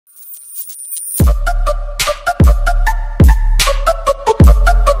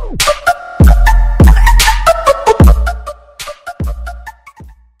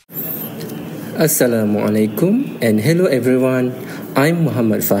Assalamualaikum and hello everyone. I'm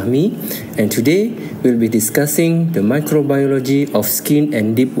Muhammad Fahmi and today we'll be discussing the microbiology of skin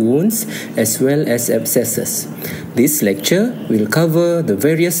and deep wounds as well as abscesses. This lecture will cover the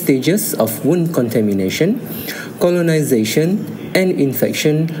various stages of wound contamination, colonization and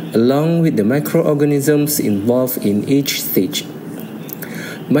infection along with the microorganisms involved in each stage.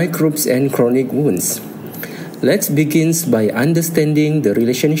 Microbes and chronic wounds. Let's begin by understanding the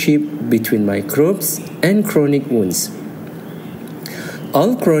relationship between microbes and chronic wounds.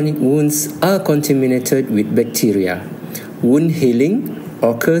 All chronic wounds are contaminated with bacteria. Wound healing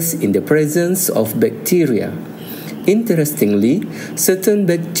occurs in the presence of bacteria. Interestingly, certain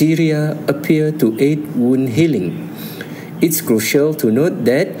bacteria appear to aid wound healing. It's crucial to note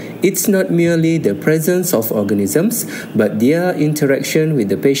that it's not merely the presence of organisms, but their interaction with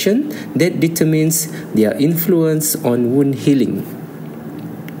the patient that determines their influence on wound healing.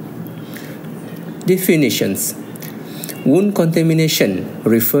 Definitions. Wound contamination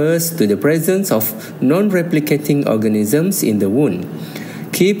refers to the presence of non-replicating organisms in the wound.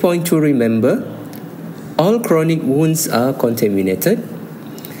 Key point to remember: all chronic wounds are contaminated.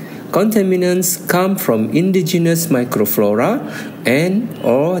 Contaminants come from indigenous microflora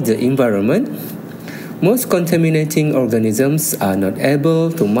and/or the environment. Most contaminating organisms are not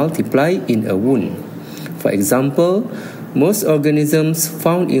able to multiply in a wound. For example, most organisms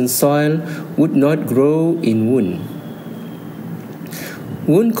found in soil would not grow in wound.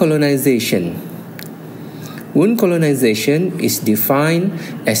 Wound colonization. Wound colonization is defined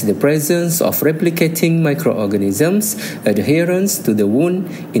as the presence of replicating microorganisms adherence to the wound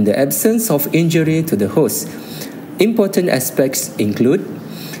in the absence of injury to the host. Important aspects include: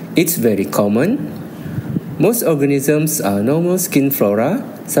 it's very common. Most organisms are normal skin flora,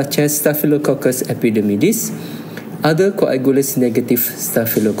 such as Staphylococcus epidermidis, other coagulase-negative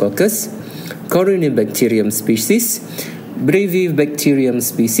Staphylococcus, Corynebacterium species, Brevibacterium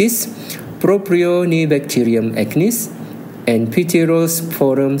species, Propionibacterium acnes, and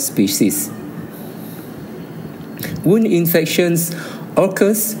Pterosporum species. Wound infections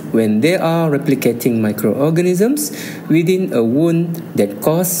occurs when there are replicating microorganisms within a wound that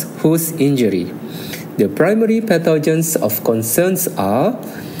cause host injury. The primary pathogens of concerns are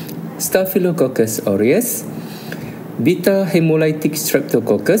Staphylococcus aureus, beta hemolytic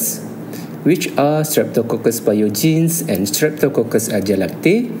streptococcus, which are Streptococcus pyogenes and Streptococcus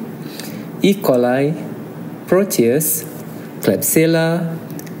agalactiae, E. coli, Proteus, Klebsiella,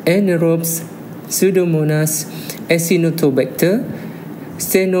 anaerobes, Pseudomonas, Acinetobacter,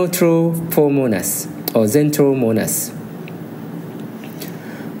 Stenotrophomonas or Zentromonas.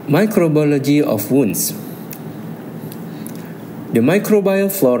 Microbiology of wounds. The microbial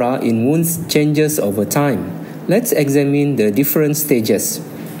flora in wounds changes over time. Let's examine the different stages.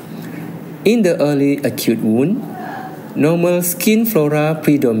 In the early acute wound, normal skin flora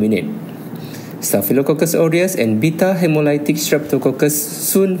predominate. Staphylococcus aureus and beta hemolytic streptococcus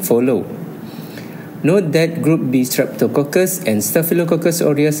soon follow. Note that group B streptococcus and Staphylococcus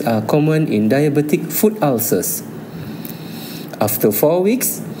aureus are common in diabetic foot ulcers. After 4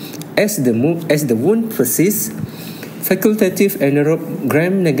 weeks, as the wound persists, facultative anaerobic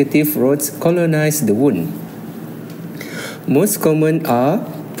gram-negative rods colonize the wound. Most common are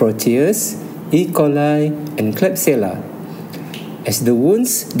Proteus, E. coli, and Klebsiella. As the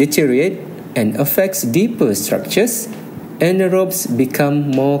wounds deteriorate and affects deeper structures, anaerobes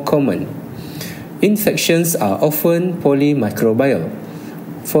become more common. Infections are often polymicrobial,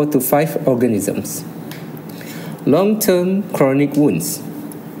 4 to 5 organisms. Long-term chronic wounds.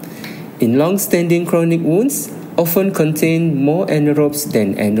 In long-standing chronic wounds, often contain more anaerobes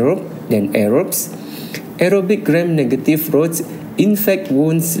than aerobes. Aerobic gram-negative rods infect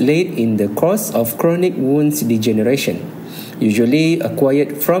wounds late in the course of chronic wounds degeneration, usually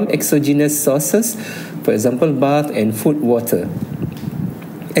acquired from exogenous sources, for example, bath and food water.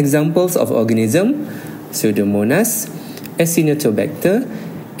 Examples of organism: Pseudomonas, Acinetobacter,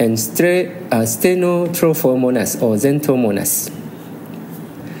 and Stenotrophomonas or Zentromonas.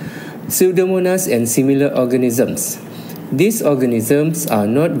 Pseudomonas and similar organisms. These organisms are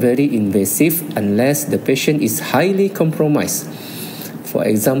not very invasive unless the patient is highly compromised. For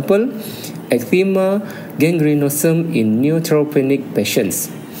example, eczema gangrenosum in neutropenic patients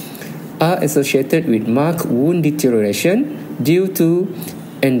are associated with marked wound deterioration due to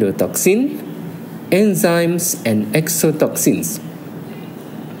endotoxin, enzymes, and exotoxins.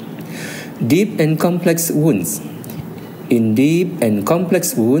 Deep and complex wounds. In deep and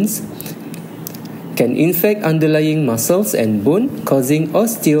complex wounds, can infect underlying muscles and bone, causing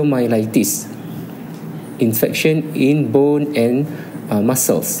osteomyelitis, infection in bone and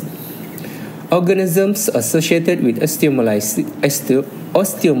muscles. Organisms associated with osteomyelitis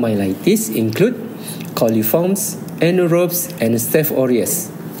include coliforms, anaerobes, and Staph aureus.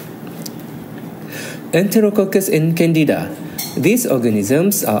 Enterococcus and Candida. These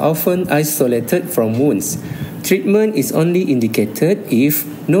organisms are often isolated from wounds. Treatment is only indicated if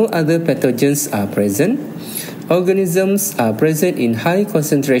no other pathogens are present. Organisms are present in high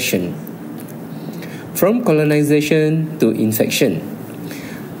concentration. From colonization to infection.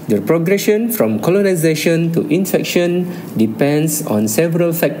 The progression from colonization to infection depends on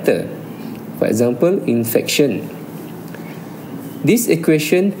several factors. For example, infection. This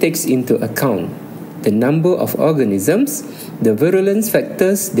equation takes into account the number of organisms, the virulence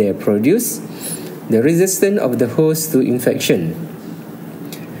factors they produce, the resistance of the host to infection.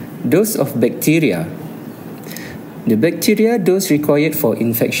 Dose of bacteria. The bacteria dose required for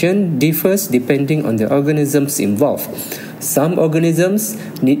infection differs depending on the organisms involved. Some organisms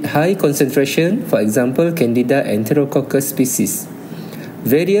need high concentration, for example, Candida enterococcus species.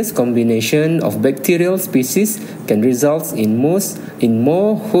 Various combination of bacterial species can result in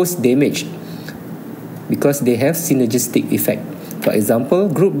more host damage because they have synergistic effect. For example,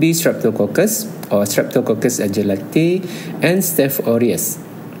 group B Streptococcus or Streptococcus aegypti and Staph aureus.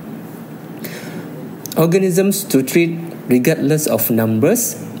 Organisms to treat regardless of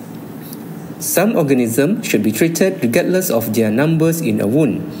numbers. Some organisms should be treated regardless of their numbers in a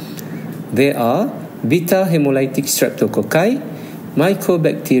wound. There are beta hemolytic streptococci,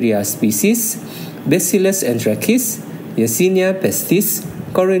 Mycobacteria species, Bacillus anthracis, Yersinia pestis,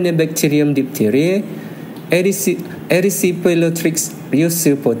 Corynebacterium diphtheriae, Erysipelotrix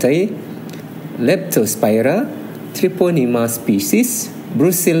reusepotae, Leptospira, Treponema species,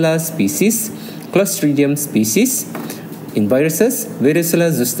 Brucella species, Clostridium species. In viruses, varicella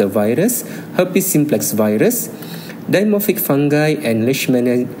zoster virus, herpes simplex virus, dimorphic fungi, and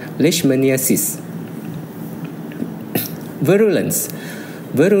leishmaniasis. Virulence.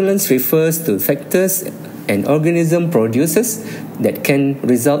 Virulence refers to factors an organism produces that can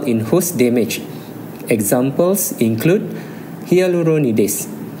result in host damage. Examples include hyaluronidase,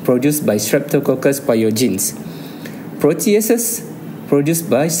 produced by Streptococcus pyogenes, proteases, produced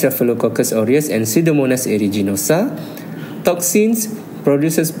by Staphylococcus aureus and Pseudomonas aeruginosa, toxins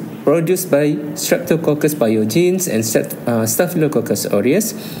produced by Streptococcus pyogenes and Staphylococcus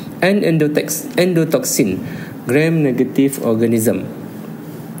aureus, and endotoxin, gram-negative organism.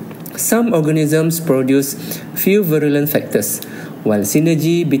 Some organisms produce few virulent factors, while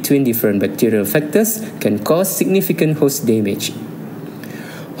synergy between different bacterial factors can cause significant host damage.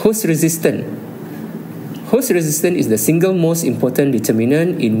 Host resistant. Host resistance is the single most important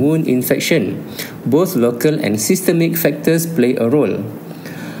determinant in wound infection. Both local and systemic factors play a role.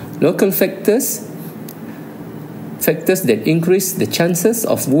 Local factors that increase the chances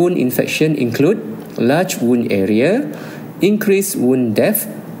of wound infection include large wound area, increased wound depth,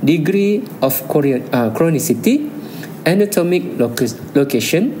 degree of chronicity, anatomic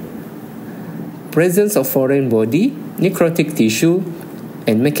location, presence of foreign body, necrotic tissue,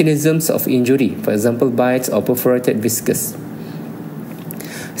 and mechanisms of injury, for example, bites or perforated viscus.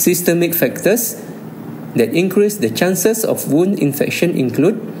 Systemic factors that increase the chances of wound infection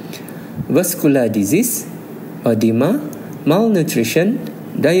include vascular disease, edema, malnutrition,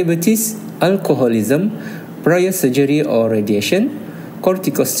 diabetes, alcoholism, prior surgery or radiation,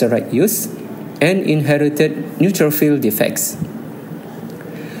 corticosteroid use, and inherited neutrophil defects.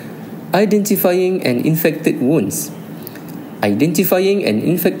 Identifying and infected wounds. Identifying an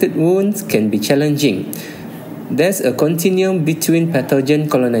infected wound can be challenging. There's a continuum between pathogen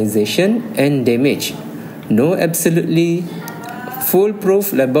colonization and damage. No absolutely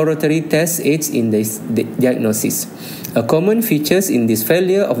foolproof laboratory test aids in this diagnosis. A common feature in this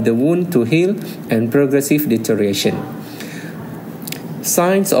failure of the wound to heal and progressive deterioration.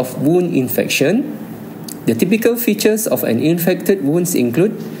 Signs of wound infection. The typical features of an infected wound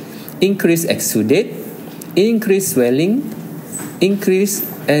include increased exudate, increased swelling, increased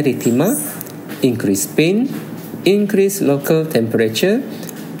erythema, increased pain, increased local temperature,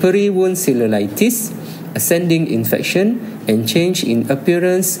 peri-wound cellulitis, ascending infection, and change in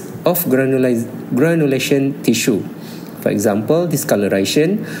appearance of granulation tissue. For example,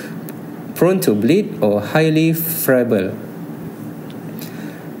 discoloration, prone to bleed, or highly friable.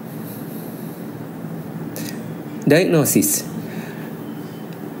 Diagnosis.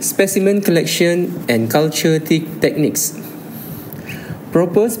 Specimen collection and culture techniques.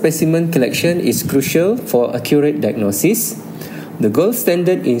 Proper specimen collection is crucial for accurate diagnosis. The gold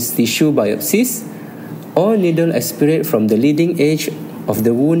standard is tissue biopsies or needle aspirate from the leading edge of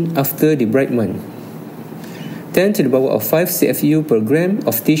the wound after debridement. 10 to the power of 5 CFU per gram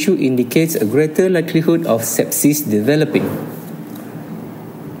of tissue indicates a greater likelihood of sepsis developing.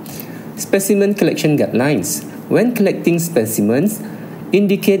 Specimen collection guidelines. When collecting specimens,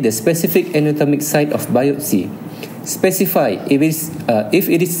 indicate the specific anatomic site of biopsy. Specify if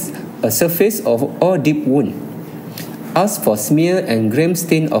it is a surface or deep wound. Ask for smear and gram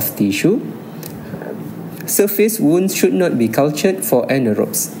stain of tissue. Surface wounds should not be cultured for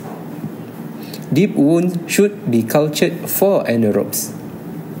anaerobes. Deep wounds should be cultured for anaerobes.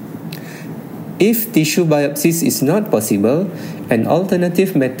 If tissue biopsies is not possible, an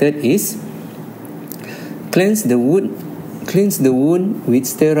alternative method is cleanse the wound with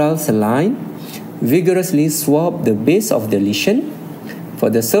sterile saline, vigorously swab the base of the lesion. For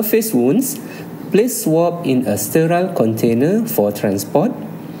the surface wounds, place swab in a sterile container for transport.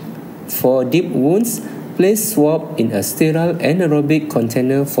 For deep wounds, place swab in a sterile anaerobic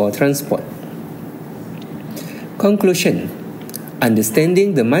container for transport. Conclusion.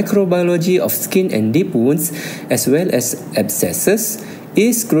 Understanding the microbiology of skin and deep wounds as well as abscesses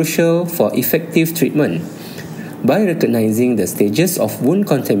is crucial for effective treatment. By recognizing the stages of wound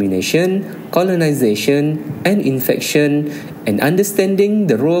contamination, colonization, and infection, and understanding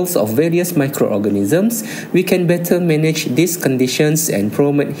the roles of various microorganisms, we can better manage these conditions and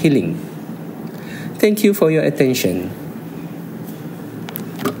promote healing. Thank you for your attention.